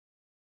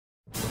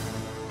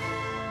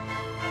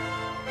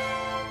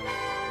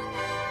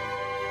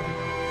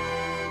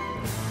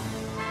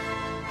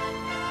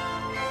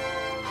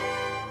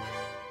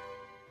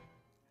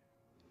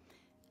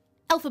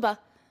Elphaba,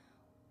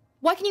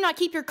 why can you not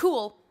keep your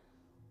cool?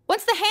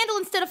 What's the handle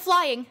instead of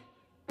flying?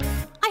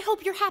 I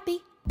hope you're happy.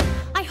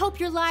 I hope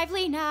you're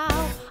lively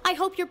now. I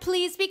hope you're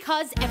pleased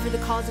because ever the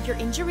cause of your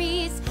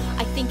injuries.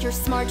 I think you're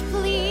smart,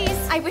 please.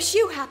 I wish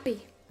you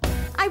happy.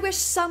 I wish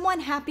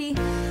someone happy.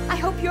 I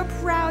hope you're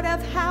proud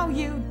of how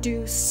you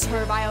do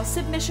servile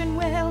submission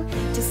will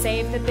to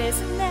save the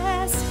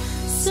business.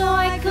 So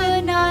I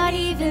could not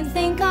even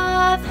think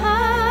of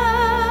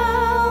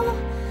how.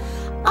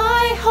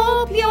 I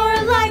hope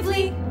you're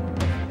lively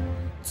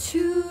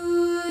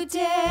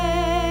today.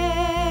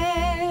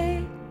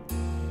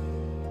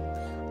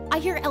 I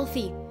hear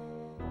Elfie.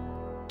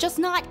 Just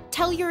not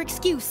tell your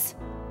excuse.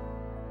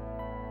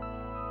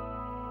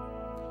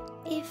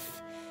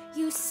 If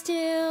you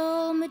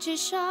still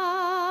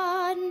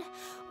magician,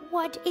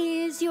 what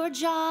is your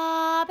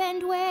job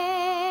and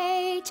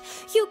wait?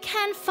 You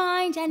can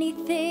find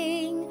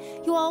anything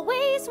you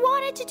always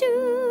wanted to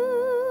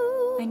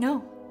do. I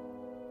know.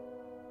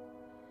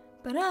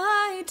 But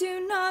I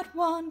do not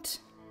want.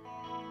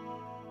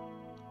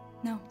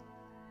 No.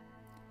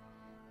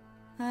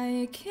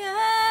 I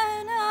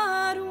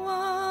cannot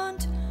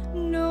want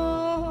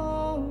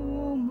no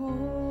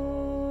more.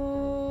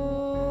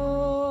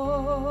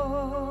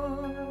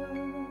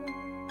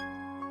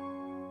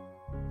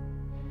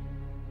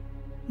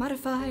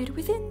 Modified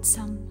within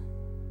some.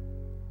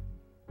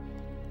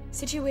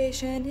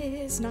 Situation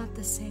is not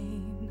the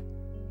same.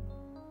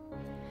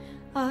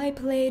 I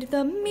played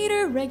the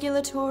meter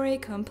regulatory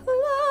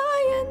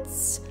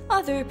compliance,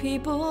 other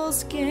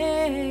people's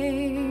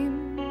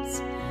games.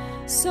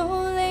 So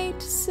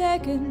late,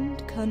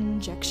 second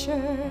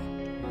conjecture.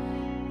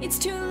 It's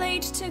too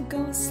late to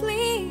go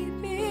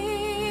sleeping.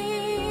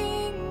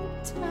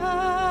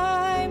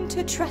 Time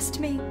to trust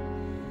me.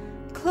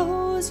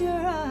 Close your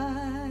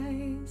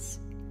eyes.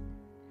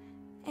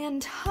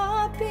 And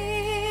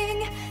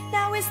hopping,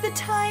 now is the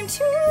time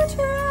to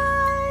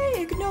try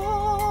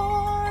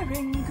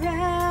ignoring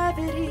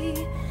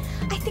gravity.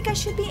 I think I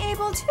should be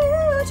able to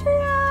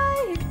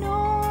try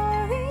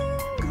ignoring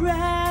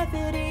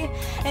gravity,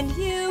 and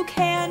you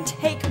can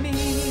take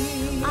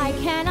me. I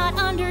cannot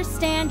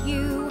understand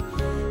you.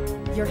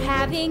 You're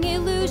having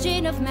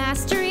illusion of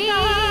mastery.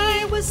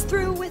 I was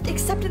through with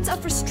acceptance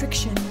of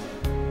restriction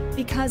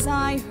because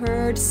I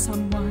heard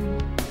someone.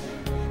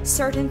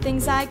 Certain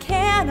things I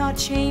cannot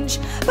change,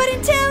 but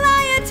until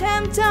I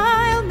attempt,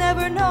 I'll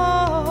never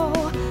know.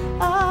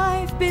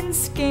 I've been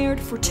scared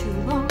for too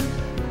long.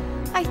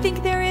 I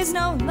think there is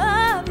no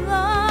love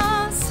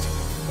lost.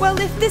 Well,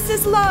 if this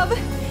is love,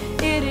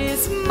 it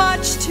is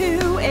much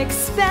too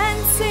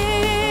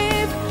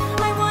expensive.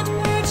 I want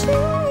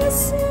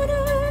purchase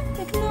sooner,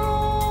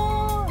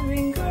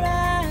 ignoring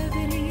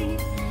gravity.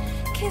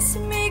 Kiss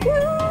me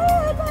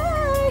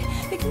goodbye,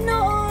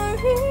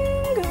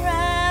 ignoring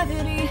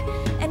gravity.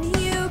 And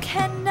you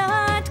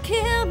cannot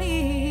kill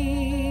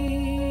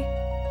me.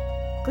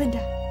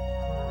 Glinda,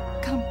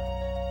 come.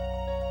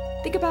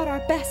 Think about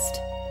our best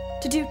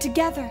to do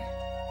together.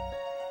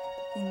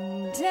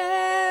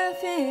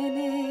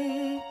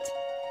 Indefinite.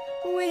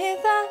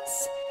 With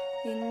us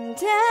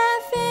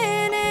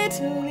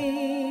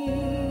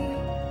indefinitely.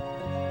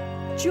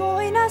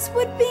 Join us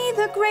would be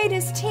the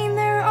greatest team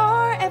there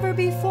are ever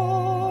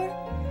before.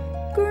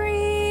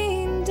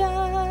 Green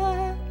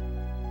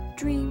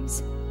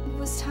dreams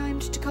was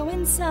timed to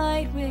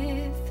coincide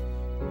with.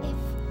 If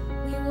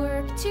we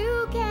work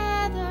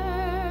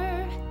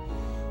together,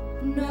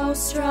 No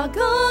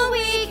struggle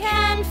we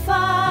can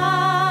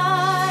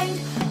find.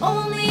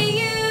 Only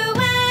you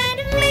and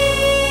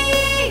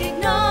me,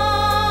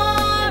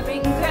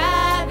 ignoring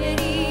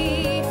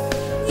gravity.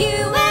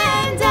 You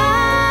and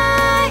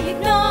I,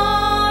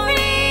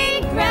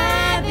 ignoring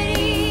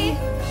gravity.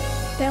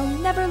 They'll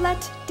never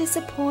let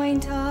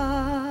disappoint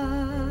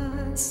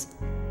us.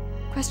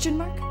 Question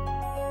mark?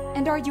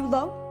 And are you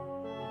low?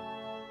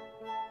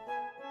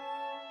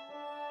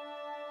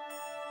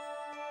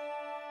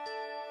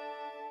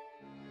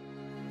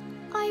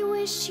 I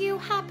wish you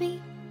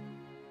happy.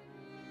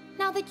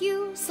 Now that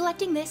you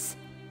selecting this.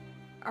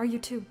 Are you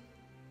too?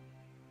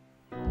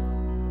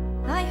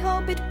 I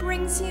hope it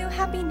brings you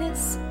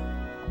happiness.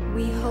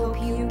 We hope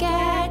you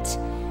get,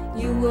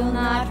 you will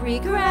not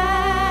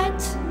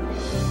regret.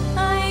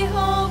 I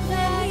hope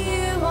that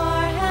you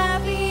are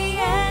happy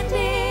ending.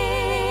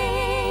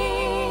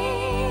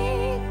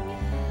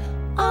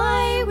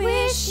 I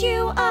wish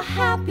you a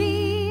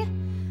happy,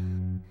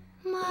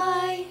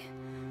 my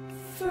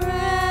friend.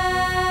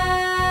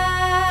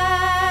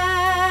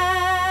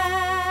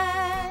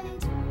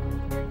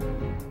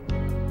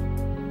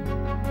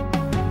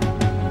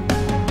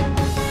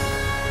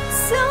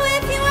 So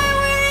if you are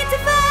worried to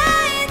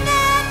find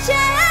that,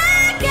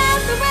 check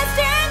out the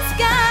western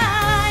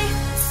sky.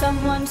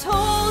 Someone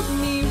told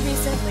me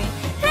recently,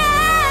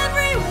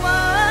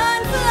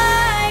 everyone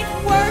flight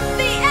worth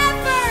the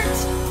effort.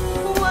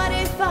 What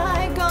if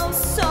I go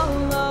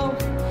solo?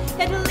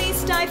 At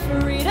least I've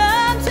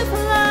freedom to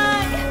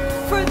fly.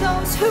 For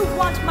those who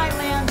want my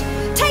land,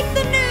 take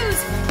the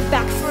news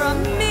back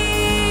from me.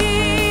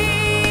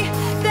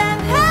 Then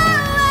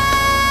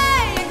how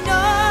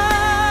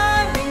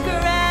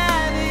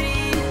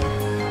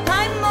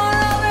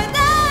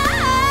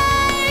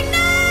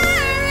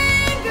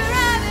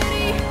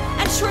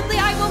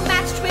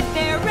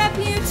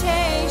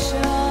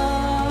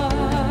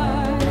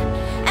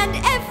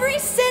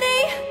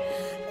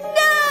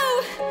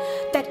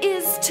That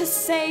is to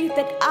say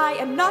that I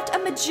am not a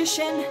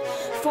magician,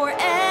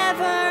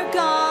 forever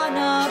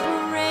gonna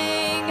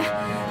bring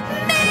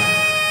me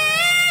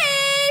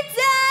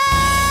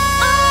down.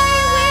 I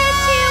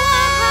wish you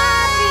a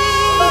happy.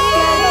 Look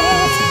at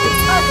it,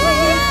 it's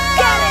ugly.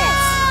 Get it?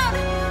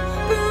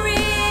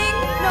 Bring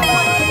no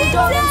one can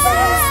go and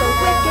say so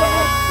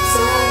wicked,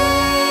 so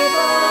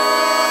evil.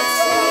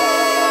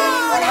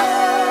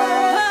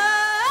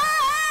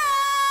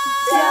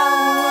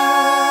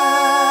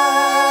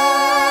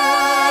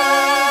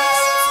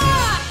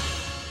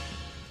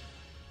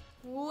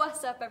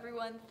 What's up,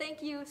 everyone?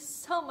 Thank you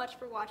so much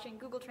for watching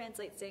Google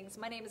Translate Sings.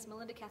 My name is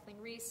Melinda Kathleen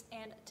Reese,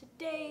 and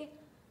today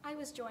I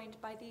was joined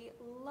by the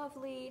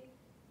lovely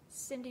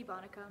Cindy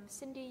Bonicum.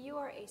 Cindy, you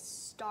are a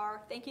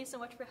star. Thank you so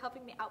much for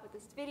helping me out with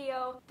this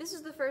video. This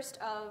is the first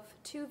of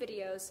 2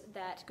 videos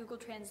that Google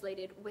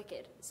translated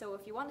Wicked. So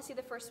if you want to see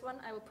the first one,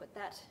 I will put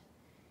that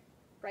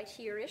right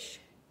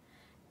here-ish.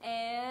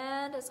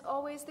 And as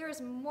always, there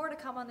is more to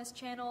come on this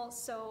channel,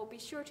 so be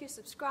sure to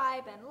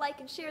subscribe and like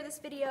and share this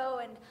video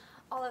and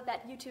all of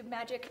that YouTube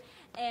magic,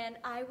 and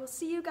I will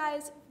see you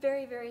guys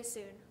very, very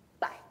soon.